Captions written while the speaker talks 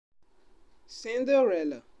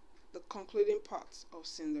Cinderella, the concluding part of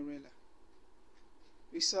Cinderella.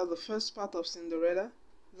 We saw the first part of Cinderella,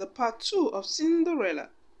 the part 2 of Cinderella.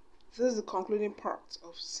 This is the concluding part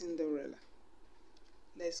of Cinderella.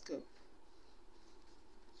 Let's go.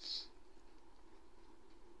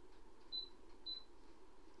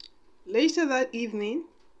 Later that evening,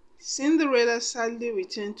 Cinderella sadly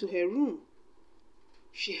returned to her room.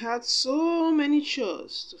 She had so many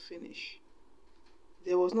chores to finish.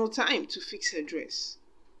 There was no time to fix her dress.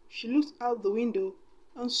 She looked out the window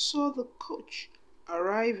and saw the coach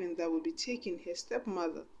arriving that would be taking her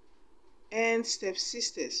stepmother and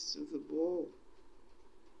stepsisters to the ball.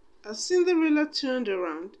 As Cinderella turned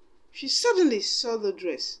around, she suddenly saw the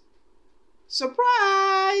dress.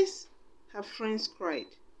 "Surprise!" her friends cried.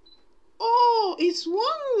 "Oh, it's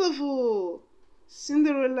wonderful!"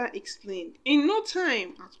 Cinderella explained. In no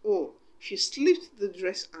time at all, she slipped the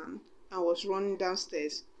dress on and was running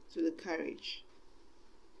downstairs to the carriage.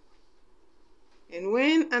 And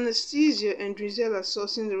when Anastasia and Drizella saw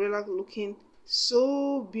Cinderella looking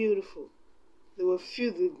so beautiful, they were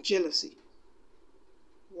filled with jealousy.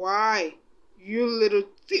 "Why, you little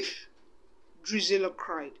thief!" Drizella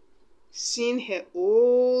cried, seeing her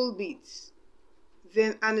old beads.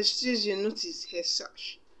 Then Anastasia noticed her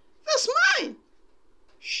sash. "That's mine!"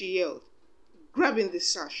 she yelled, grabbing the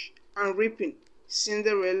sash and ripping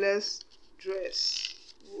Cinderella's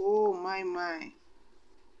dress. Oh my.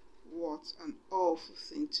 What an awful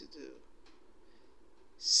thing to do.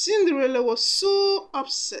 Cinderella was so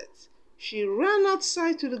upset, she ran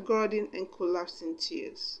outside to the garden and collapsed in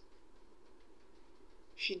tears.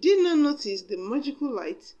 She did not notice the magical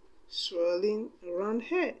light swirling around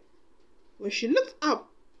her. When she looked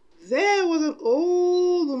up, there was an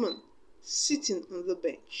old woman sitting on the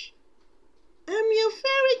bench. "I'm your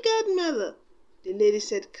fairy godmother," the lady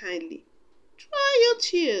said kindly. "Dry your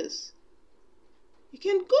tears. You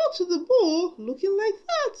can go to the ball looking like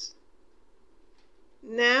that.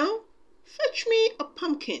 Now, fetch me a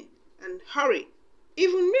pumpkin and hurry.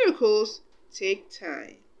 Even miracles take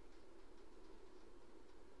time."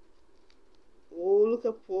 Oh, look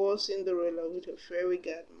at poor Cinderella with her fairy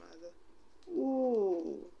godmother.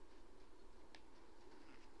 Ooh.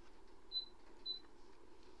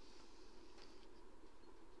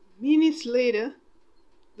 Minutes later,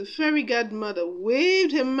 the fairy godmother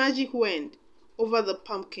waved her magic wand over the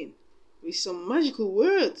pumpkin with some magical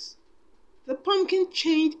words. The pumpkin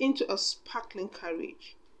changed into a sparkling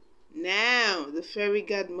carriage. Now, the fairy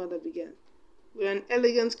godmother began, "With an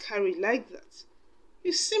elegant carriage like that,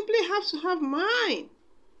 you simply have to have mine."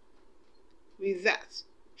 With that,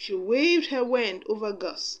 she waved her wand over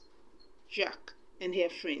Gus, Jack, and her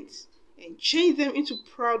friends, and changed them into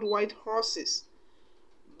proud white horses.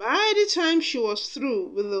 By the time she was through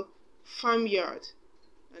with the farmyard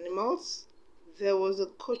animals, there was a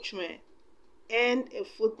coachman and a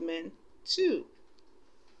footman too.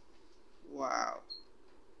 Wow.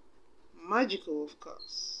 Magical, of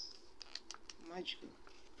course. Magical.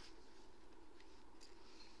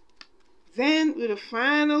 Then, with a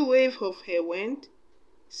final wave of her wand,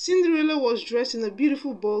 Cinderella was dressed in a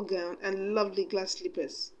beautiful ball gown and lovely glass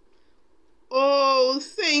slippers. "Oh,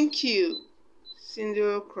 thank you!"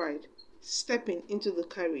 Cinderella cried, stepping into the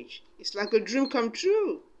carriage. "It's like a dream come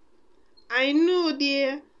true." "I know,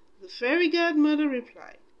 dear," the fairy godmother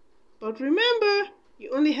replied. "But remember, you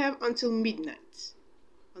only have until midnight.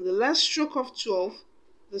 On the last stroke of 12,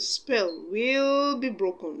 the spell will be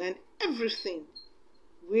broken and everything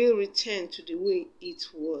will return to the way it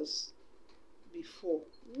was before."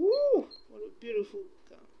 Woo! What a beautiful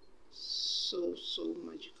gown. So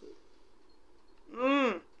magical.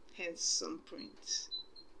 Handsome prince.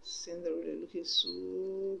 Cinderella looking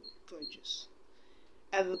so gorgeous.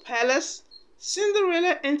 At the palace,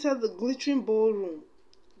 Cinderella entered the glittering ballroom.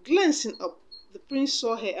 Glancing up, the prince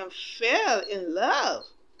saw her and fell in love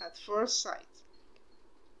at first sight.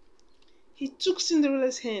 He took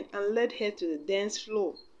Cinderella's hand and led her to the dance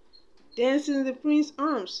floor. Dancing in the prince's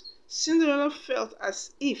arms, Cinderella felt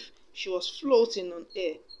as if she was floating on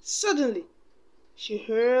air. Suddenly, she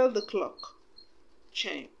heard the clock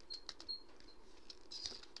chime.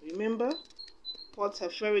 Remember what her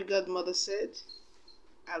fairy godmother said?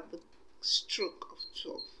 At the stroke of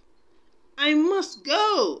 12. "I must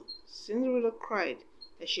go!" Cinderella cried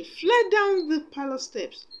as she fled down the palace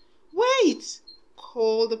steps. "Wait!"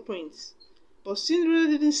 called the prince. But Cinderella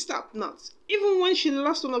didn't stop not, even when she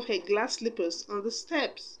lost one of her glass slippers on the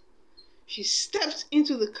steps. She stepped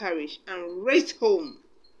into the carriage and raced home.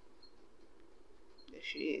 There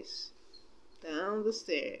she is, down the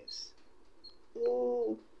stairs.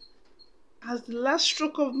 Oh, as the last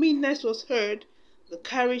stroke of midnight was heard, The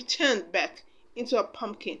carriage turned back into a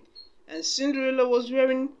pumpkin, and Cinderella was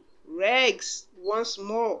wearing rags once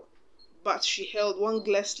more, but she held one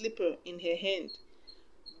glass slipper in her hand.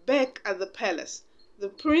 Back at the palace, the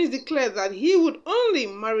prince declared that he would only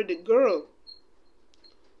marry the girl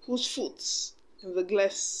whose foot in the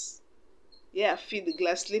glass, fit the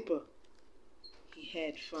glass slipper he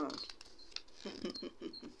had found.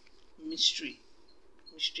 Mystery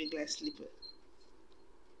glass slipper.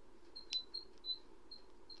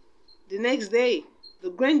 The next day, the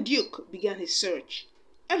Grand Duke began his search.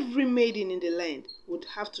 Every maiden in the land would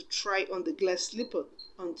have to try on the glass slipper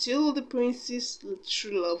until the prince's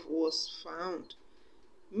true love was found.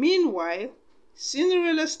 Meanwhile,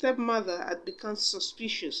 Cinderella's stepmother had become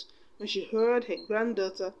suspicious when she heard her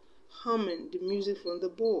granddaughter humming the music from the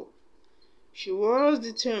ball. She was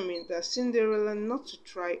determined that Cinderella not to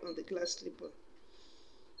try on the glass slipper.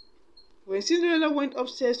 When Cinderella went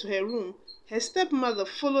upstairs to her room, her stepmother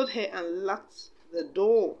followed her and locked the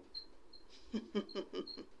door.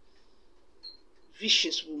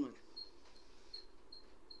 Vicious woman.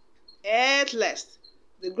 At last,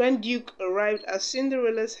 the Grand Duke arrived at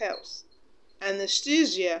Cinderella's house.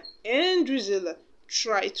 Anastasia and Drusilla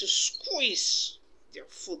tried to squeeze their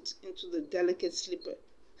foot into the delicate slipper.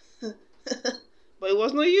 But it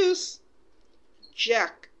was no use.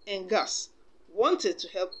 Jack and Gus wanted to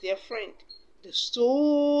help their friend. They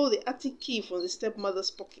stole the attic key from the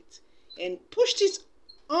stepmother's pocket and pushed it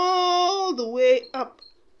all the way up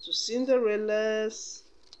to Cinderella's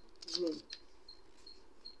room.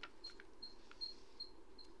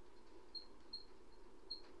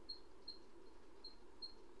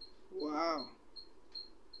 Wow.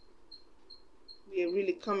 We are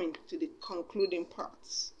really coming to the concluding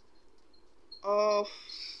parts of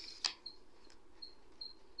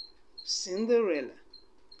Cinderella.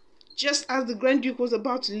 Just as the Grand Duke was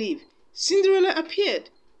about to leave, Cinderella appeared.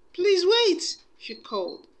 "Please wait," she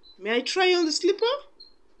called. "May I try on the slipper?"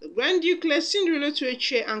 The Grand Duke led Cinderella to a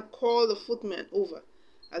chair and called the footman over.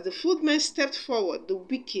 As the footman stepped forward, the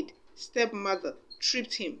wicked stepmother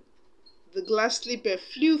tripped him. The glass slipper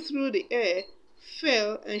flew through the air,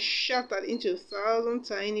 fell, and shattered into 1,000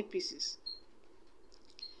 tiny pieces.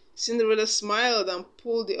 Cinderella smiled and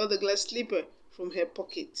pulled the other glass slipper from her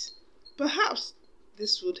pocket. "Perhaps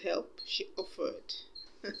this would help," she offered.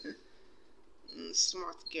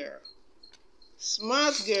 Smart girl.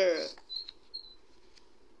 Smart girl.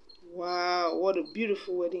 Wow, what a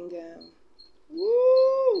beautiful wedding gown.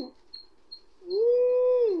 Woo!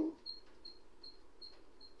 Woo!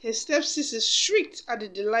 Her stepsisters shrieked at the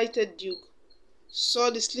delighted Duke, saw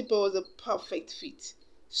the slipper was a perfect fit.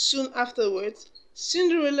 Soon afterwards,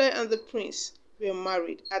 Cinderella and the prince were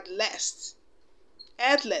married at last.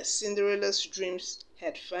 At last, Cinderella's dreams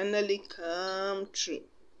had finally come true.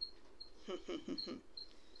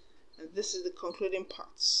 And this is the concluding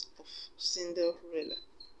parts of Cinderella.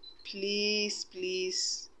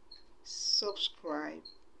 Please subscribe.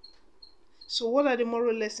 So what are the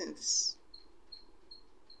moral lessons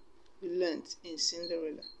we learned in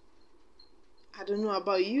Cinderella? I don't know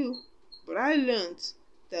about you, but I learned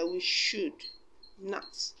that we should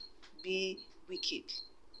not be wicked.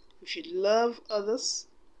 We should love others,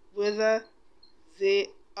 whether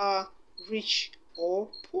they are rich or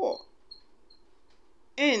poor.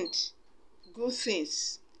 And good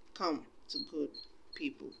things come to good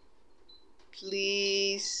people.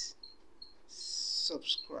 Please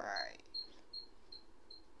subscribe.